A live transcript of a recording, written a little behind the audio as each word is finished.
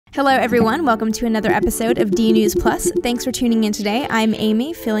Hello everyone, welcome to another episode of D News Plus. Thanks for tuning in today. I'm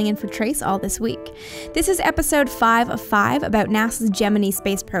Amy, filling in for Trace all this week. This is episode 5 of 5 about NASA's Gemini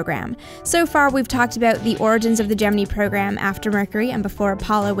space program. So far we've talked about the origins of the Gemini program after Mercury and before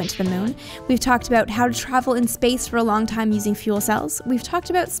Apollo went to the moon. We've talked about how to travel in space for a long time using fuel cells. We've talked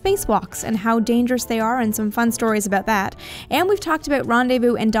about spacewalks and how dangerous they are and some fun stories about that. And we've talked about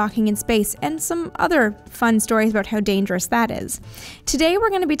rendezvous and docking in space and some other fun stories about how dangerous that is. Today we're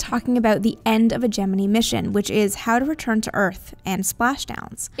going to be talking about the end of a Gemini mission, which is how to return to Earth and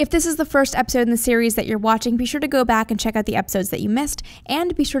splashdowns. If this is the first episode in the series that you're watching, be sure to go back and check out the episodes that you missed,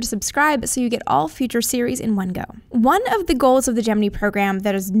 and be sure to subscribe so you get all future series in one go. One of the goals of the Gemini program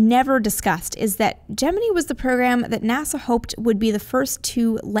that is never discussed is that Gemini was the program that NASA hoped would be the first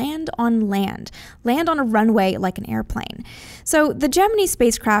to land on a runway like an airplane. So the Gemini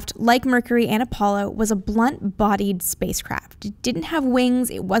spacecraft, like Mercury and Apollo, was a blunt-bodied spacecraft. It didn't have wings,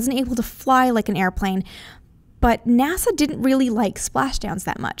 it wasn't able to fly like an airplane, but NASA didn't really like splashdowns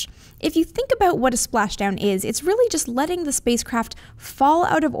that much. If you think about what a splashdown is, it's really just letting the spacecraft fall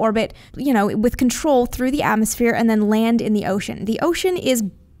out of orbit, with control through the atmosphere and then land in the ocean. The ocean is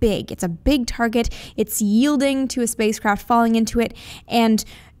big. It's a big target. It's yielding to a spacecraft falling into it, and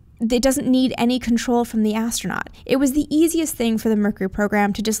it doesn't need any control from the astronaut. It was the easiest thing for the Mercury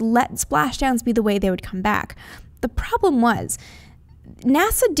program to just let splashdowns be the way they would come back. The problem was,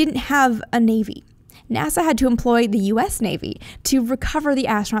 NASA didn't have a Navy. NASA had to employ the US Navy to recover the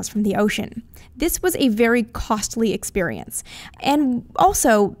astronauts from the ocean. This was a very costly experience. And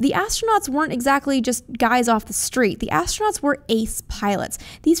also, the astronauts weren't exactly just guys off the street. The astronauts were ace pilots.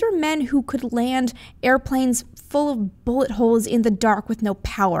 These were men who could land airplanes full of bullet holes in the dark with no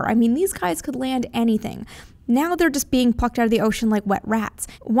power. I mean, these guys could land anything. Now they're just being plucked out of the ocean like wet rats.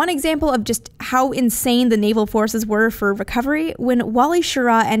 One example of just how insane the naval forces were for recovery, when Wally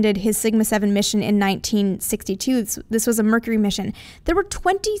Schirra ended his Sigma 7 mission in 1962, this was a Mercury mission, there were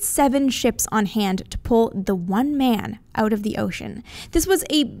 27 ships on hand to pull the one man out of the ocean. This was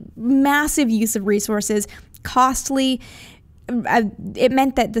a massive use of resources, costly. It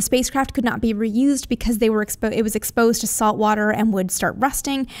meant that the spacecraft could not be reused because it was exposed to salt water and would start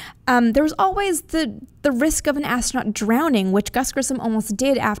rusting. There was always the risk of an astronaut drowning, which Gus Grissom almost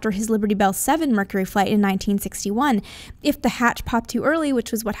did after his Liberty Bell 7 Mercury flight in 1961. If the hatch popped too early,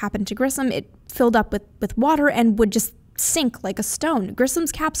 which was what happened to Grissom, it filled up with water and would just sink like a stone.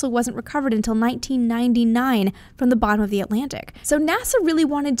 Grissom's capsule wasn't recovered until 1999 from the bottom of the Atlantic. So NASA really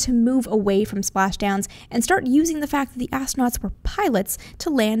wanted to move away from splashdowns and start using the fact that the astronauts were pilots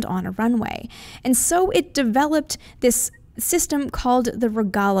to land on a runway. And so it developed this system called the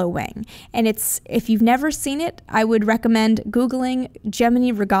Regalo wing. And if you've never seen it, I would recommend Googling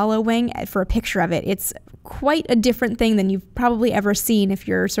Gemini Regalo wing for a picture of it. It's quite a different thing than you've probably ever seen if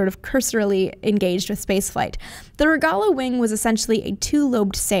you're sort of cursorily engaged with spaceflight. The Regalo wing was essentially a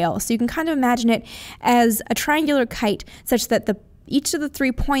two-lobed sail, so you can kind of imagine it as a triangular kite such that each of the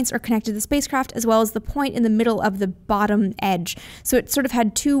 3 points are connected to the spacecraft, as well as the point in the middle of the bottom edge. So it sort of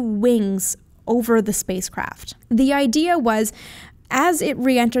had two wings over the spacecraft. The idea was, as it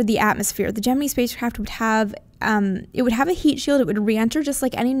re-entered the atmosphere, the Gemini spacecraft would have a heat shield. It would re-enter just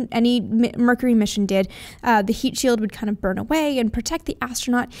like any Mercury mission did. The heat shield would kind of burn away and protect the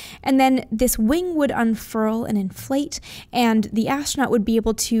astronaut, and then this wing would unfurl and inflate, and the astronaut would be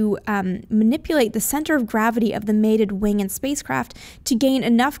able to manipulate the center of gravity of the mated wing and spacecraft to gain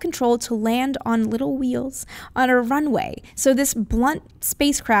enough control to land on little wheels on a runway. So this blunt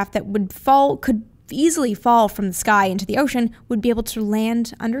spacecraft that could easily fall from the sky into the ocean would be able to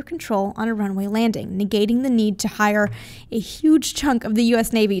land under control on a runway landing, negating the need to hire a huge chunk of the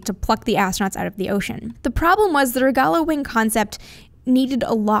US Navy to pluck the astronauts out of the ocean. The problem was the Regalo wing concept needed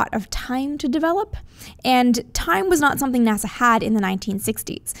a lot of time to develop, and time was not something NASA had in the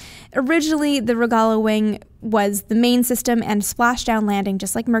 1960s. Originally, the Regalo wing was the main system, and splashdown landing,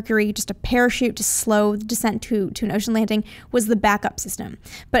 just like Mercury, just a parachute to slow the descent to an ocean landing, was the backup system.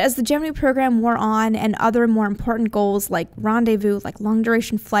 But as the Gemini program wore on and other more important goals like rendezvous, like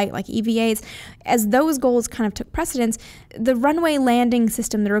long-duration flight, like EVAs, as those goals kind of took precedence, the runway landing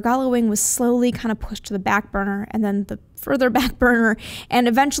system, the Regalo wing, was slowly kind of pushed to the back burner, and then the further back burner, and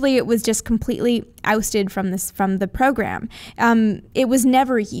eventually it was just completely ousted from the program. It was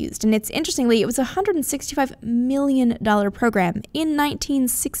never used, and interestingly, it was a $165 million program in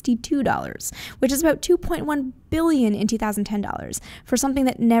 1962 dollars, which is about $2.1 billion in 2010 dollars for something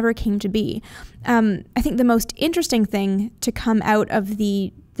that never came to be. I think the most interesting thing to come out of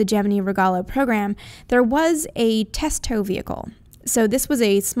the Gemini Regalo program, there was a test tow vehicle. So this was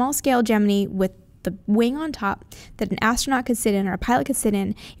a small-scale Gemini with the wing on top that an astronaut could sit in or a pilot could sit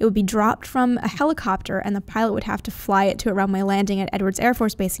in. It would be dropped from a helicopter, and the pilot would have to fly it to a runway landing at Edwards Air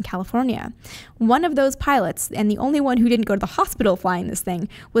Force Base in California. One of those pilots, and the only one who didn't go to the hospital flying this thing,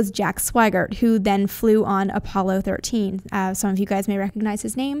 was Jack Swigert, who then flew on Apollo 13. Some of you guys may recognize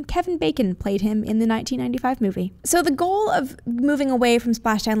his name. Kevin Bacon played him in the 1995 movie. So the goal of moving away from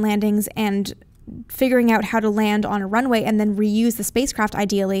splashdown landings and figuring out how to land on a runway and then reuse the spacecraft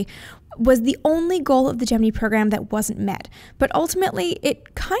ideally was the only goal of the Gemini program that wasn't met. But ultimately,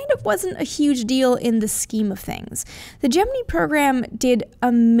 it kind of wasn't a huge deal in the scheme of things. The Gemini program did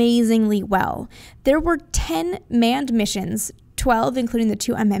amazingly well. There were 10 manned missions, 12, including the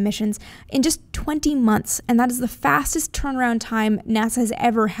 2 unmanned missions, in just 20 months, and that is the fastest turnaround time NASA has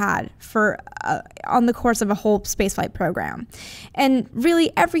ever had for on the course of a whole spaceflight program. And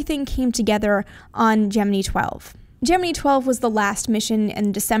really, everything came together on Gemini 12. Gemini 12 was the last mission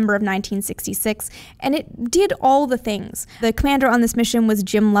in December of 1966, and it did all the things. The commander on this mission was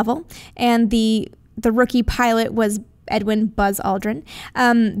Jim Lovell, and the rookie pilot was Edwin Buzz Aldrin.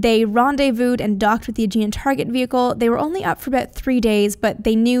 They rendezvoused and docked with the Aegean target vehicle. They were only up for about 3 days, but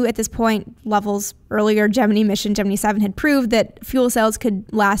they knew at this point Lovell's earlier Gemini mission, Gemini 7, had proved that fuel cells could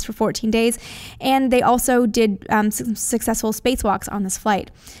last for 14 days, and they also did some successful spacewalks on this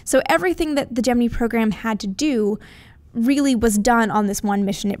flight. So everything that the Gemini program had to do really was done on this one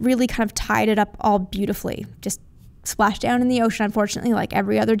mission. It really kind of tied it up all beautifully. Just splashed down in the ocean, unfortunately, like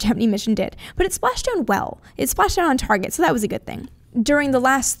every other Gemini mission did. But it splashed down well. It splashed down on target, so that was a good thing. During the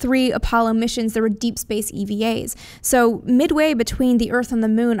last 3 Apollo missions, there were deep space EVAs. So midway between the Earth and the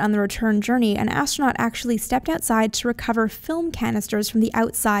Moon on the return journey, an astronaut actually stepped outside to recover film canisters from the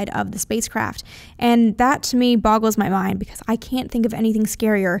outside of the spacecraft. And that, to me, boggles my mind, because I can't think of anything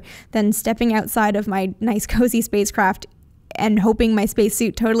scarier than stepping outside of my nice, cozy spacecraft and hoping my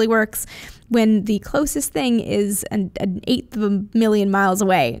spacesuit totally works when the closest thing is an 1/8 of a million miles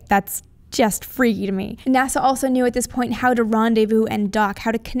away. That's just freaky to me. NASA also knew at this point how to rendezvous and dock,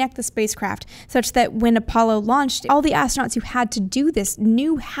 how to connect the spacecraft, such that when Apollo launched, all the astronauts who had to do this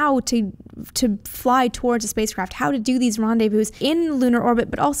knew how to fly towards a spacecraft, how to do these rendezvous in lunar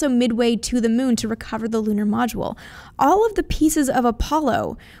orbit, but also midway to the moon to recover the lunar module. All of the pieces of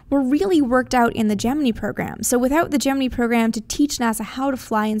Apollo were really worked out in the Gemini program. So without the Gemini program to teach NASA how to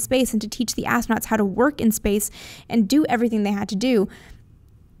fly in space and to teach the astronauts how to work in space and do everything they had to do,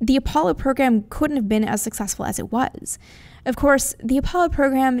 the Apollo program couldn't have been as successful as it was. Of course, the Apollo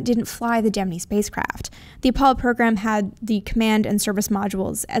program didn't fly the Gemini spacecraft. The Apollo program had the command and service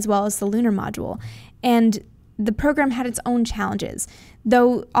modules as well as the lunar module, and the program had its own challenges.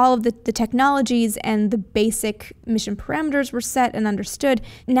 Though all of the technologies and the basic mission parameters were set and understood,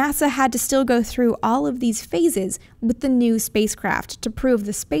 NASA had to still go through all of these phases with the new spacecraft to prove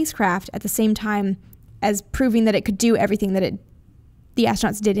the spacecraft at the same time as proving that it could do everything that the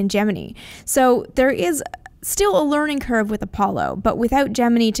astronauts did in Gemini. So there is still a learning curve with Apollo, but without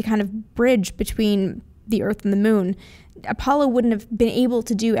Gemini to kind of bridge between the Earth and the Moon, Apollo wouldn't have been able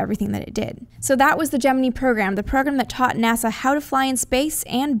to do everything that it did. So that was the Gemini program, the program that taught NASA how to fly in space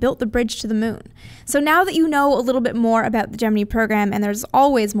and built the bridge to the moon. So now that you know a little bit more about the Gemini program, and there's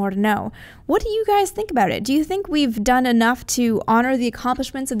always more to know, what do you guys think about it? Do you think we've done enough to honor the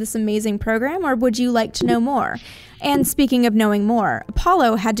accomplishments of this amazing program, or would you like to know more? And speaking of knowing more,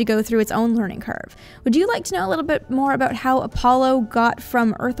 Apollo had to go through its own learning curve. Would you like to know a little bit more about how Apollo got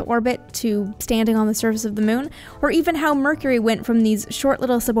from Earth orbit to standing on the surface of the moon? Or even how Mercury went from these short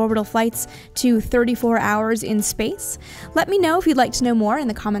little suborbital flights to 34 hours in space? Let me know if you'd like to know more in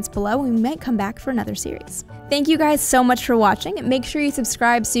the comments below, and we might come back for another series. Thank you guys so much for watching. Make sure you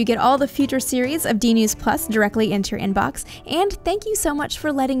subscribe so you get all the future series of D News Plus directly into your inbox. And thank you so much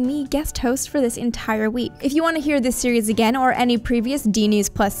for letting me guest host for this entire week. If you want to hear this series again or any previous D News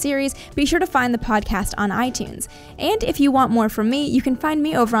Plus series, be sure to find the podcast on iTunes. And if you want more from me, you can find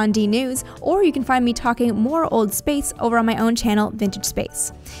me over on D News, or you can find me talking more old space over on my own channel, Vintage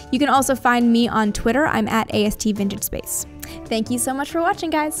Space. You can also find me on Twitter. I'm at AST Vintage Space. Thank you so much for watching,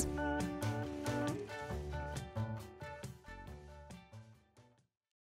 guys.